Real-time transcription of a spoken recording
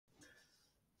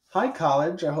Hi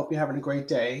college, I hope you're having a great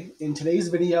day. In today's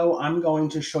video, I'm going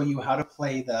to show you how to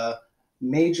play the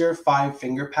major five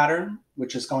finger pattern,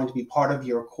 which is going to be part of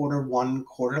your Q1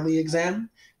 quarterly exam.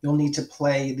 You'll need to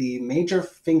play the major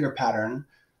finger pattern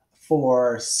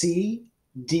for C,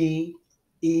 D,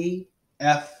 E,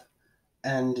 F,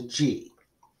 and G.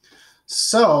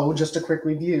 So just a quick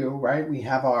review, right? We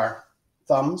have our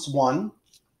thumbs, 1,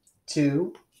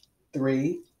 2,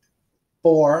 3,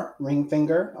 4, ring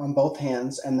finger on both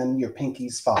hands, and then your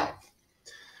pinkies 5.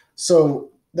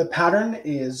 So the pattern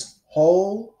is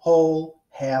whole, whole,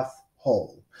 half,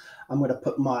 whole. I'm going to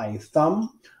put my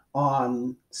thumb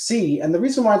on C, and the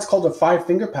reason why it's called a five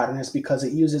finger pattern is because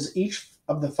it uses each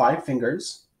of the 5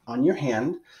 fingers on your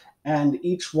hand, and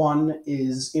each one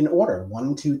is in order,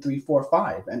 1, 2, 3, 4,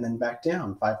 5, and then back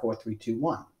down, 5, 4, 3, 2,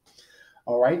 1.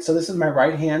 All right, so this is my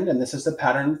right hand, and this is the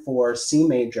pattern for C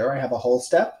major. I have a whole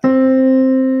step, another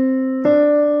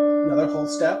whole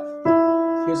step,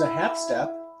 here's a half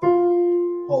step,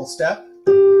 whole step,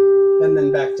 and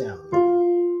then back down.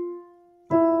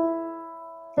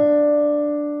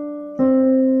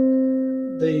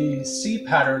 The C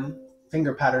pattern,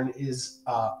 finger pattern, is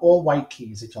all white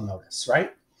keys, if you'll notice,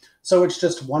 right? So it's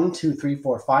just 1, 2, 3,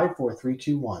 4, 5, 4, 3,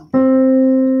 2, 1.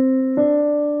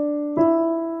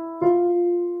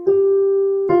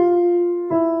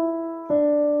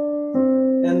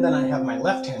 And then I have my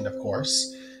left hand, of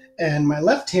course. And my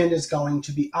left hand is going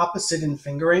to be opposite in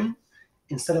fingering.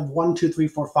 Instead of 1, 2, 3,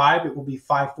 4, 5, it will be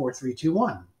 5, 4, 3, 2,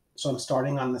 1. So I'm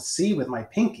starting on the C with my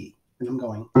pinky, and I'm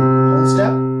going whole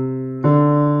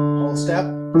step,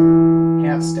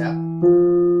 half step,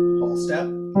 whole step,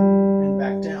 and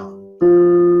back down.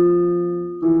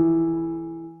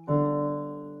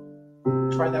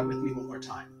 Try that with me one more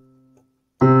time.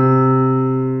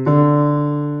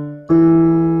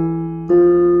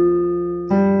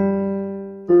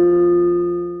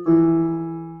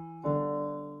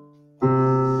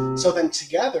 So then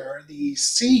together, the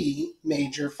C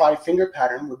major five finger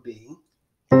pattern would be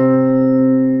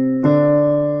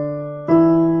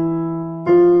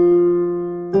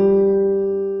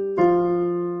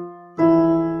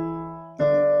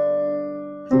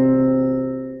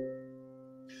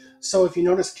So if you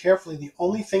notice carefully, the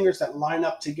only fingers that line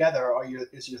up together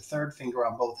is your third finger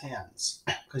on both hands,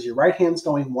 because your right hand's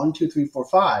going 1, 2, 3, 4,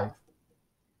 5,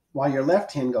 while your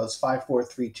left hand goes 5, 4,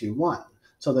 3, 2, 1.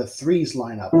 So the 3s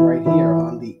line up right here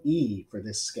on the E for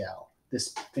this scale,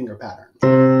 this finger pattern.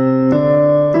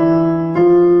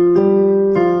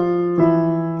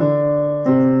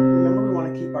 Remember, we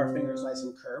want to keep our fingers nice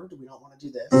and curved. We don't want to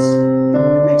do this.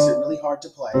 It makes it really hard to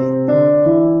play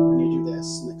when you do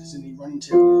this, because then you run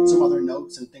into some other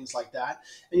notes and things like that.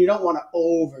 And you don't want to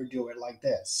overdo it like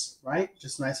this, right?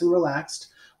 Just nice and relaxed,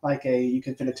 like you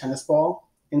could fit a tennis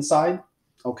ball inside,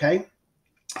 okay?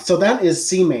 So that is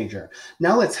C major.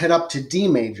 Now let's head up to D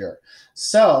major.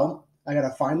 So I got to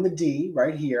find the D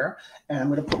right here, and I'm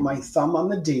going to put my thumb on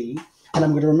the D, and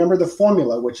I'm going to remember the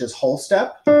formula, which is whole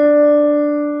step,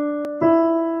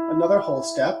 another whole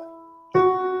step,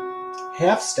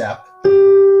 half step,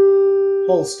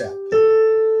 whole step,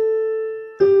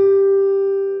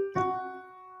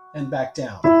 and back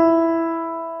down.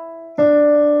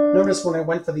 Notice when I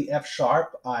went for the F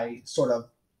sharp, I sort of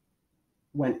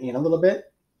went in a little bit,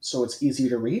 so it's easier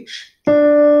to reach.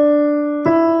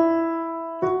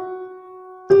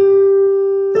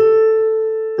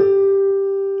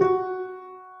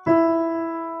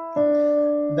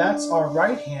 That's our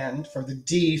right hand for the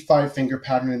D five finger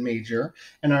pattern in major,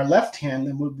 and our left hand,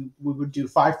 then we would do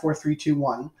 5, 4, 3, 2,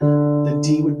 1. The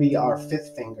D would be our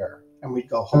 5th finger, and we'd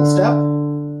go whole step,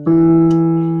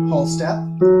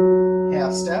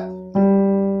 half step,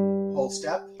 whole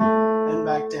step, and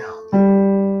back down.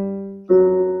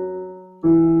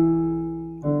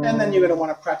 And then you're going to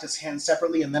want to practice hands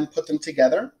separately and then put them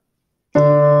together. Here's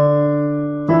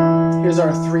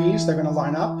our 3s. They're going to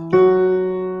line up.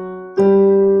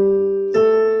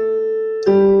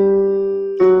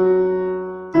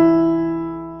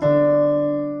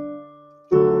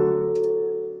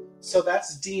 So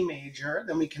that's D major.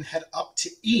 Then we can head up to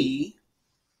E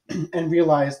and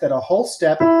realize that a whole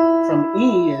step from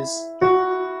E is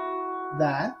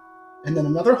that, and then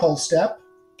another whole step,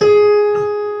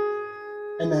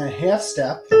 and then a half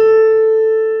step,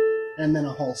 and then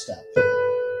a whole step.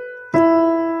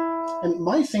 And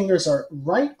my fingers are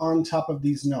right on top of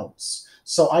these notes.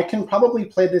 So I can probably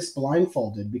play this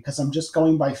blindfolded because I'm just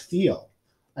going by feel.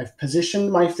 I've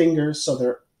positioned my fingers so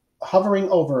they're hovering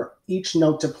over each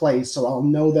note to play, so I'll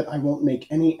know that I won't make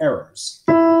any errors.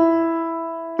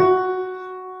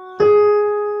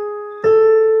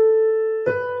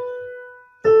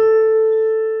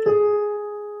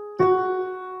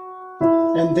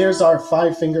 And there's our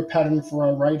 5-finger pattern for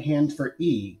our right hand for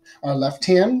E. Our left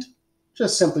hand,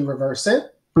 just simply reverse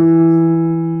it.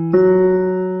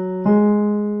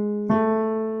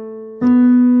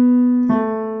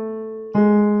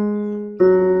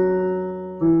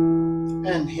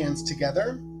 And hands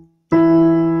together.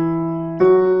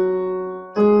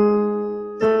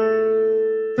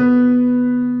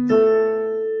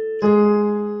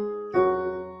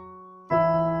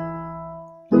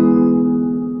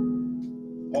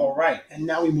 All right, and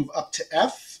now we move up to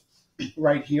F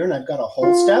right here, and I've got a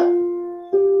whole step,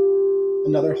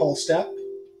 another whole step,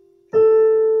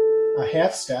 a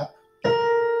half step,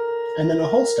 and then a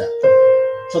whole step.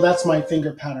 So that's my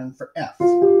finger pattern for F.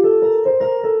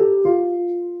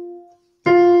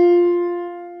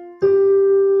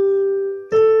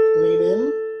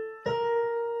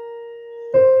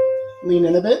 Lean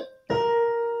in a bit.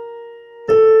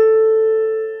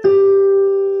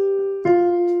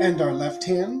 And our left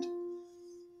hand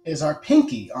is our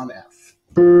pinky on F.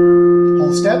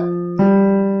 Whole step,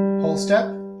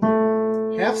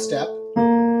 half step,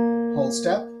 whole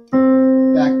step,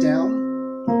 back down,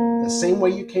 the same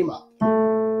way you came up.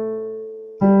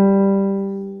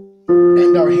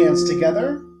 And our hands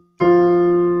together.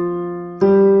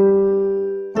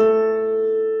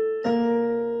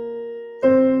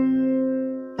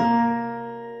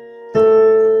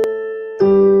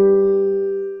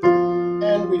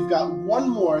 And we've got one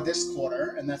more this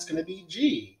quarter, and that's going to be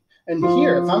G. And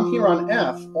here, if I'm here on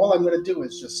F, all I'm going to do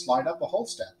is just slide up a whole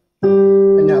step.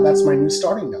 And now that's my new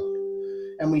starting note.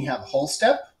 And we have whole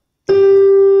step,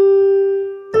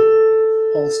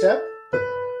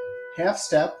 half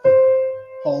step,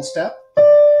 whole step,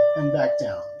 and back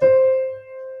down.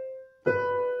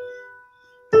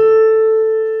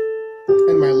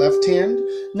 And my left hand,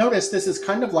 notice this is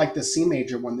kind of like the C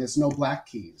major one. There's no black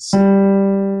keys.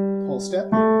 Whole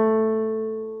step,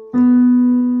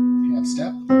 half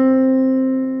step,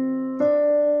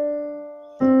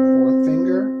 fourth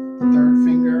finger, third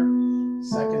finger,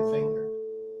 second finger.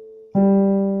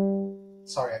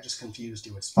 Sorry, I just confused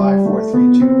you. It's 5, 4,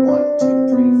 3, 2, 1, 2,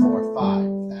 3, 4,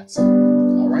 5. That's it.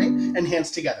 All right, and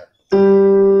hands together.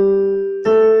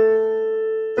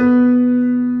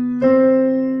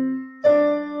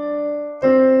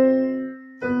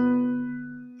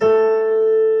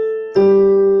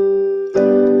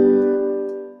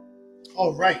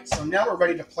 All right, so now we're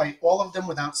ready to play all of them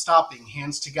without stopping,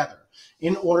 hands together.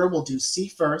 In order, we'll do C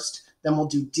first, then we'll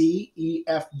do D, E,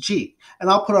 F, G. And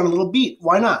I'll put on a little beat.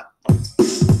 Why not?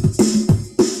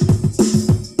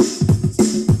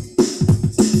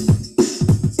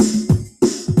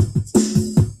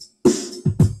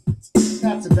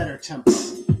 That's a better tempo.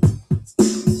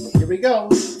 Here we go.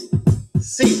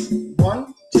 C.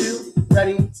 1, 2,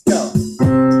 ready, go.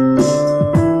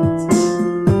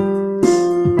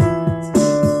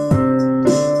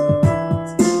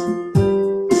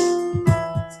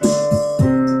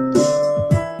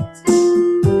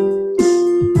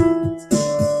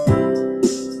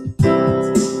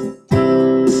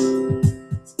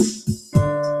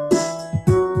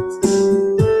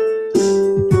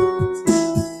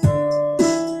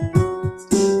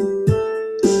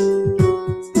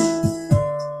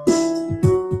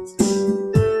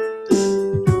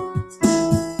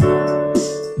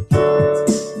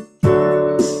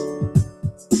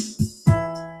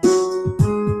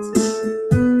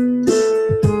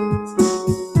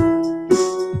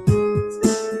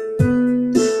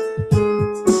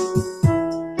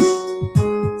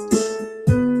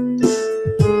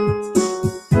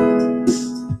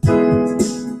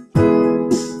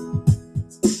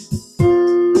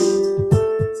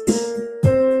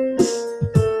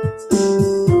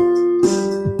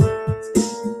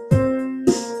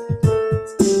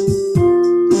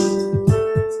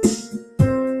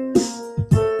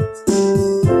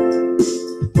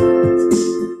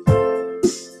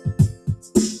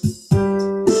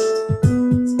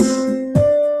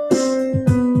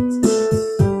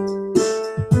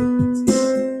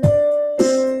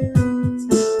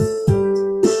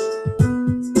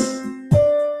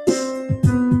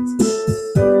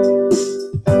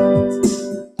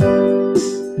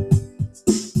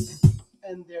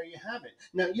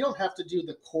 Now, you don't have to do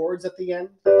the chords at the end.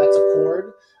 That's a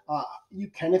chord. You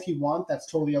can if you want. That's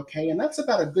totally okay. And that's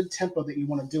about a good tempo that you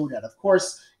want to do it at. Of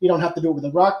course, you don't have to do it with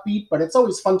a rock beat, but it's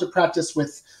always fun to practice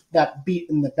with that beat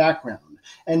in the background.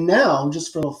 And now,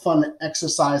 just for a fun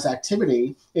exercise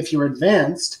activity, if you're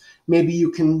advanced, maybe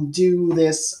you can do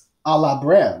this à la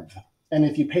brève. And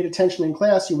if you paid attention in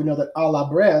class, you would know that à la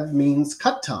brève means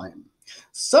cut time.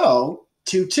 So,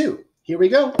 2-2. Here we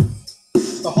go.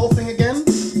 The whole thing again.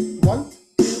 1,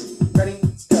 2, ready,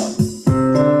 go.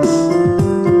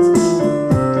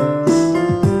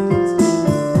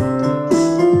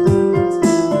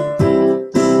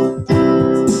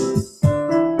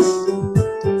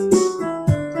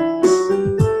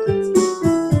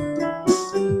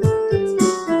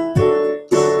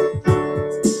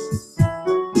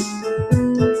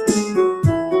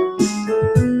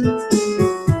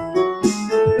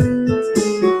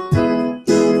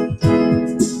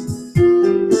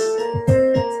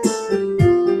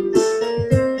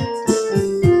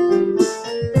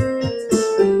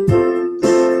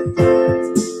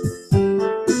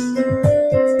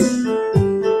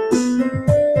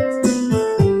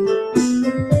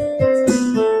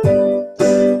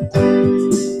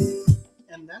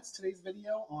 today's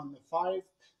video on the 5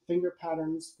 finger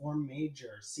patterns for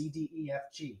major, C, D, E, F,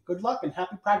 G. Good luck and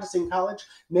happy practicing, college.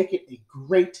 Make it a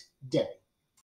great day.